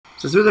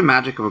So through the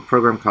magic of a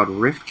program called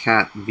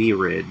RiftCat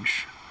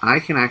VRidge,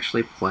 I can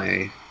actually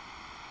play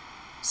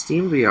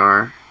Steam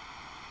VR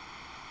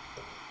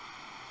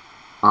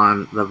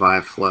on the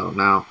Vive Flow.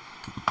 Now,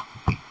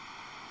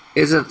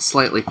 is it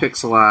slightly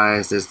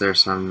pixelized? Is there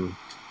some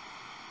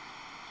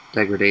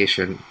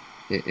degradation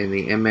in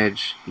the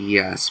image?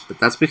 Yes,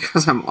 but that's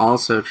because I'm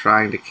also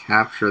trying to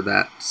capture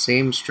that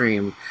same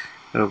stream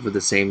over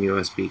the same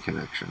USB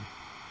connection.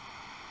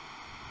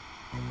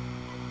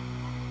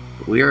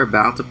 We are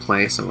about to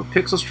play some of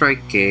Pixel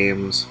Strike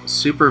Games'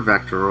 Super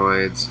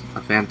Vectoroids,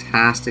 a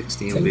fantastic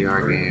Steam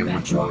VR game.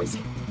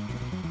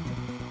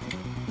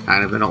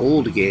 Kind of an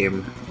old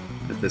game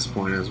at this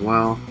point as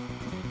well.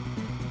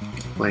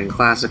 Playing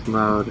classic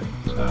mode.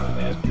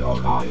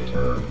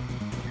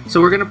 So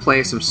we're going to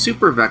play some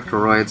Super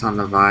Vectoroids on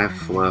the Vive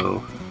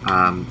Flow.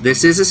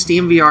 This is a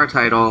Steam VR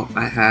title.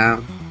 I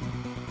have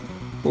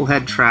full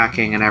head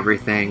tracking and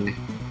everything.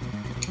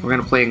 We're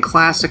going to play in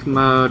classic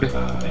mode.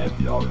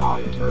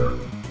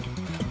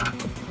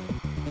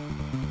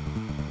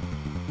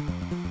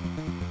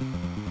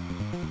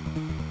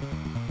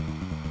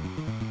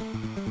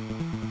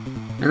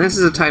 And this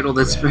is a title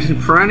that's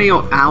been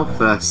perennial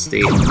alpha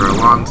state for a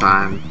long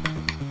time.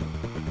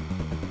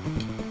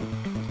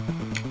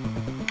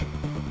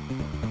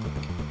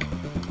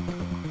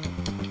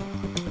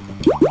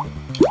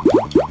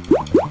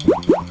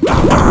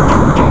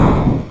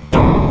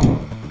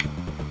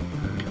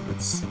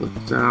 Let's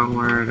look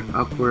downward,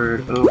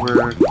 upward,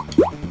 over.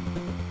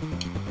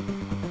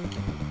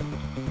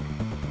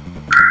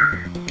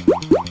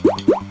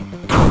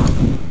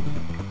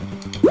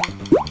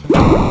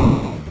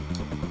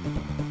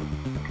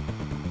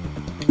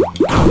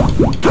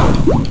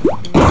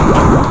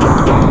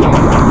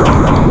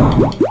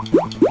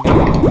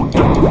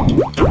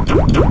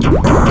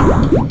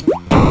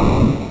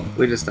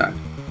 We just died.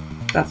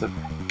 That's okay.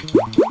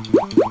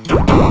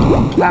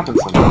 It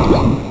happens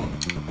sometimes.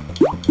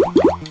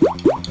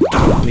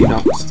 You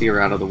don't steer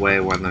out of the way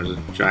when there's a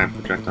giant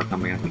projectile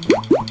coming at you.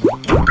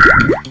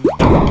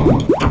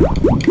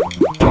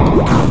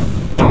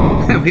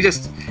 We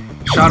just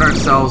shot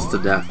ourselves to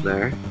death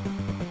there.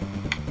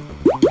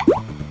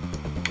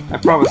 I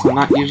promise I'm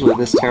not usually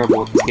this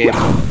terrible at this game,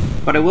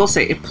 but I will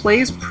say it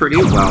plays pretty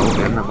well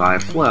in the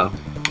Vive Flow.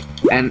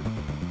 And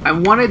I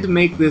wanted to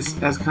make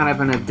this as kind of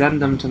an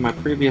addendum to my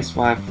previous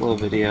Vive Flow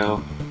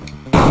video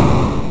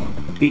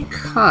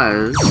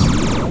because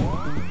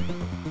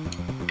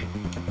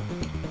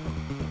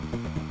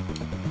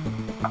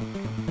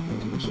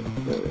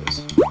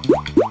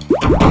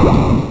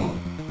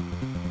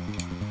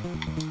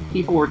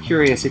people were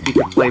curious if you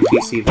could play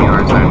PC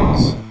VR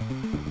titles.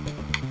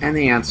 And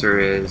the answer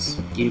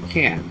is, you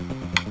can.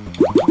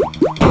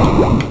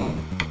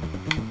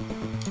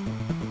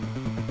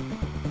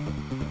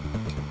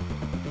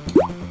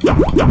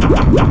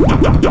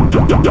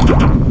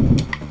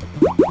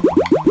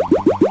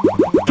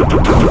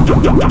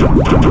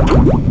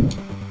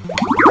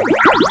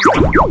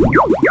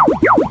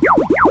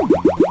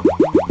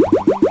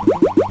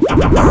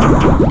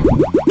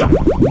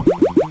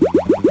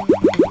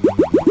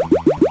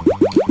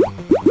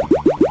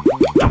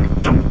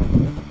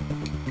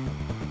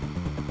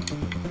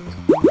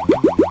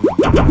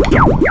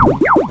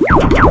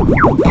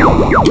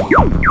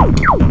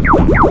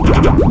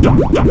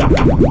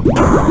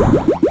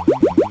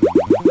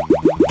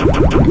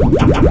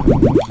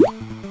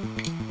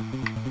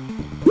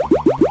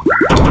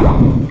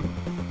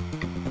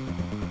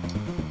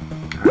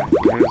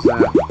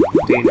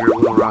 Danger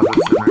Will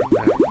Robinson right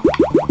there.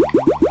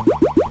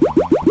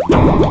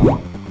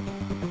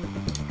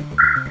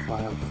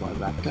 Fly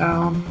back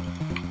down.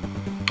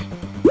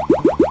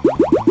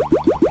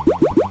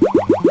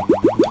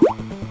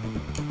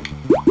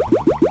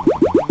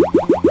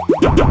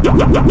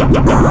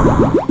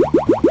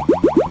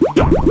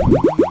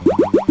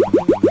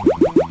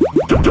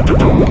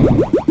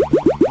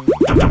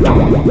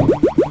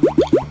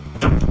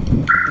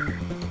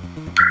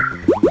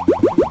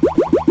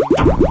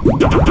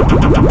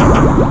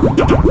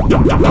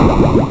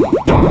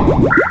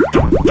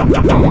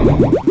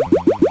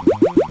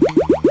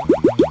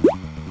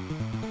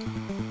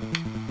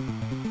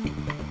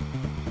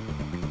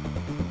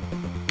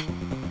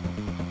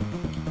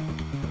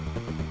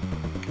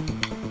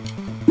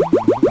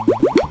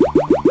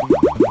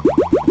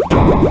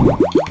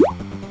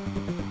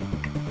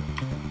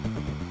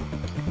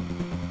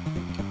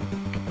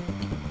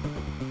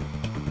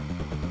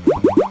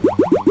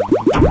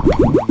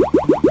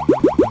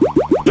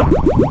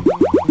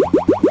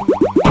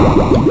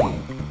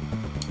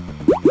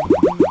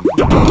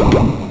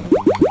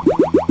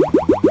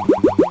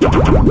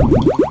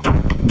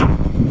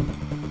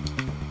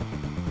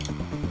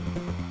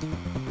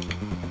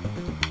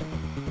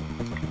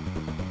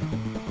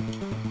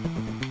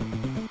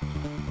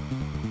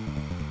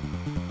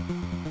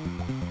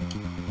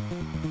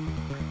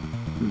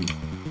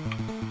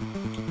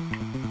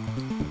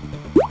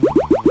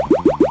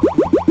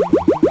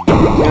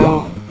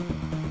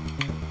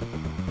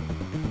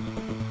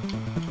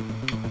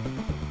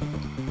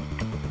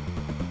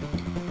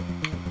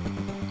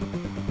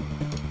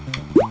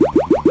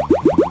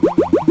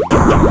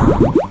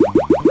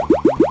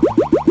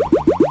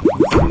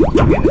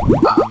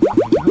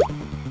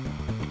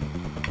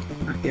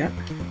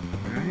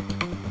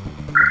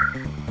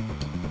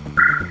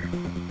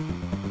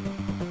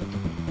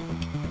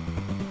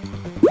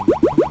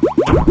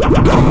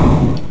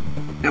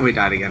 And we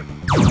died again.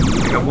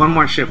 We got one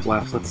more ship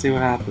left. Let's see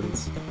what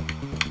happens.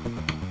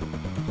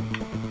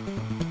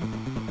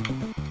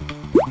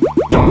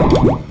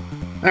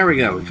 There we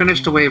go. We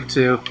finished a wave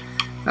 2.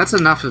 That's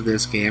enough of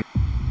this game.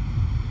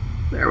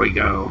 There we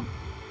go.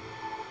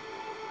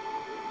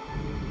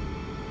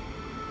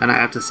 And I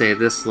have to say,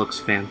 this looks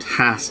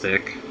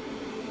fantastic.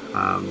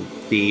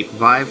 The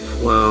Vive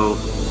flow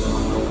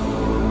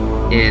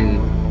in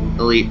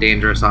Elite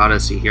Dangerous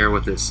Odyssey here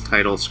with this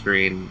title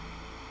screen,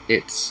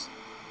 this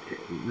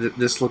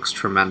looks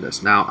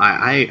tremendous. Now,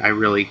 I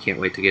really can't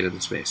wait to get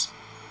into space.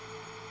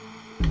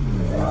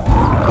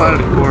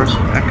 Clouded course,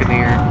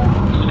 Econeer.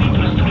 Speed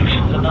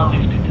restrictions are now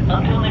lifted.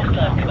 Until next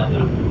time,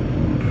 Commander.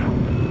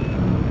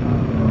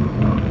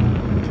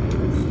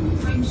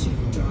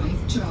 Frameshift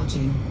drive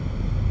charging.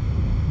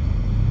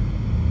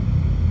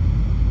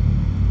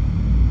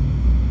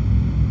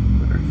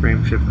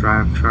 Frameshift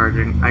drive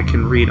charging. I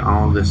can read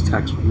all of this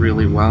text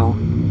really well.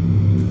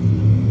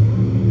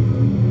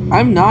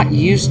 I'm not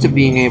used to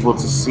being able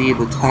to see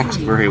the text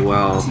very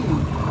well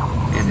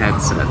in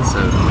headsets,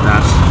 so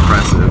that's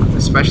impressive,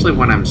 especially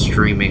when I'm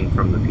streaming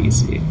from the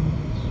PC.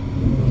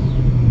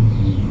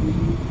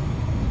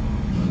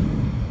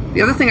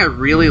 The other thing I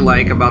really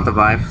like about the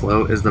Vive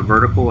Flow is the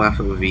vertical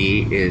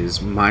FOV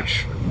is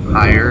much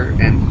higher,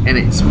 and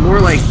it's more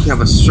like you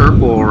have a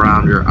circle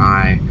around your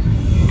eye.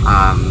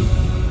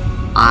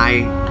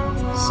 Eye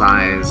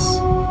size,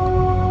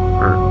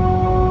 or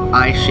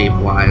eye shape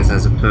wise,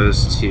 as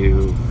opposed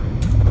to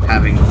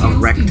having a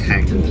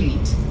rectangle,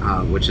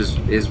 which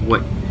is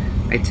what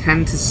I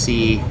tend to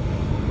see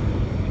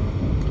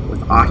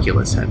with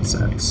Oculus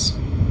headsets.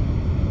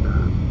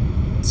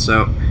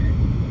 So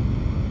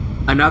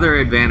another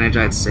advantage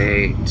I'd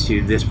say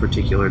to this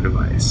particular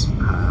device.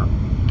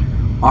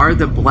 Are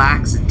the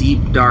blacks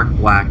deep dark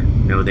black?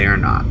 No, they are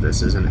not.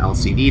 This is an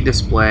LCD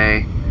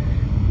display.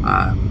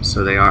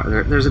 So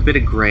there's a bit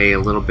of gray, a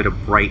little bit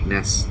of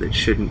brightness that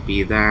shouldn't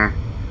be there,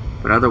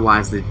 but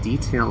otherwise the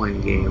detail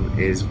in game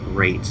is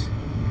great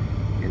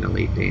in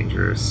Elite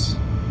Dangerous.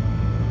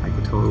 I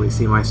could totally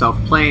see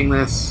myself playing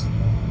this.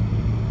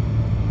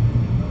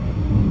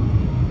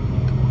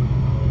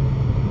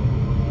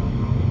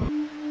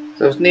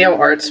 So it's Neo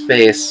Art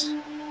Space.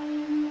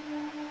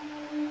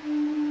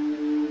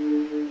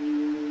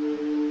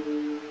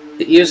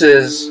 It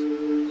uses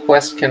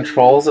Quest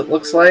controls, it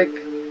looks like.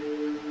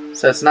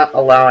 So it's not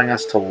allowing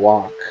us to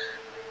walk.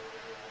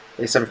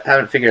 They sort of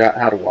haven't figured out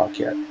how to walk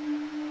yet.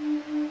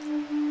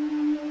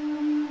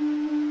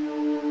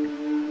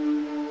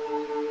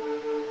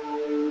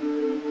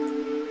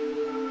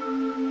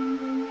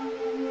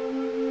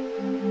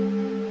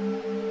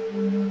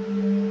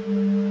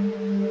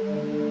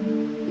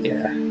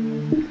 Yeah.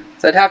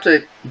 So I'd have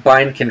to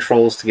bind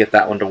controls to get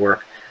that one to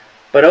work.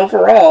 But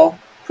overall,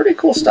 pretty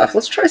cool stuff.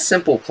 Let's try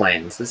Simple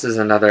Planes. This is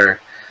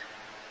another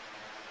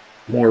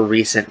more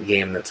recent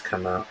game that's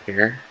come out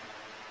here.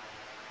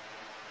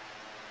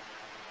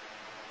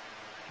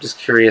 Just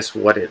curious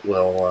what it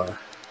will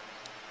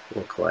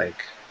look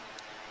like.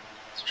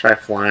 Let's try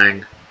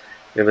flying.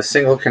 We have a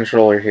single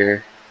controller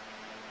here.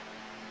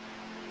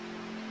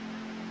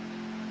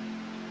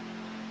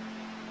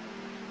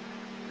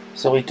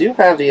 So we do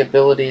have the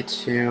ability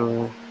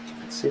to,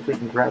 let's see if we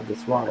can grab the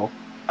throttle.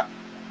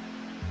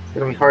 It's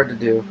going to be hard to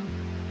do.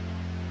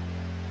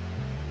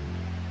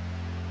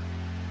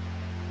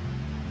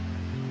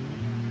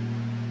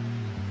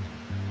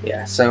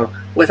 Yeah, so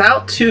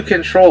without two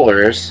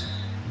controllers,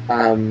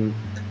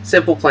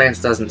 Simple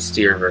Planes doesn't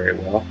steer very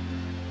well.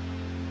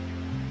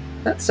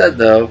 That said,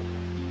 though,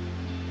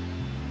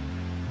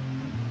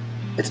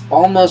 it's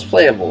almost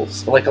playable.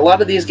 So, like, a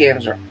lot of these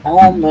games are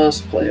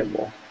almost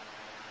playable.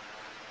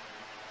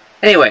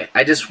 Anyway,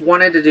 I just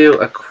wanted to do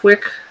a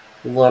quick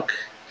look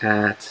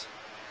at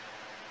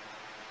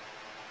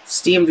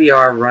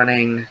SteamVR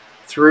running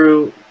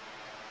through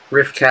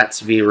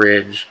Riftcat's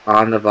V-Ridge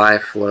on the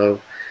Vive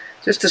Flow,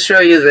 just to show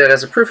you that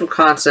as a proof of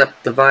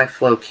concept, the Vive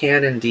Flow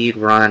can indeed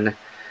run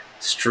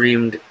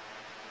streamed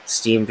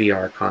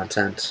SteamVR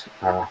content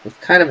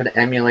with kind of an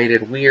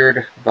emulated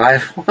weird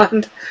Vive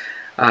wand,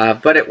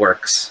 but it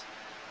works.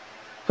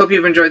 Hope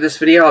you've enjoyed this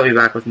video. I'll be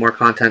back with more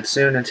content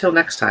soon. Until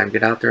next time,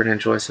 get out there and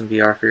enjoy some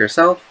VR for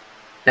yourself,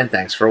 and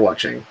thanks for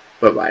watching.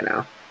 Bye-bye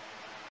now.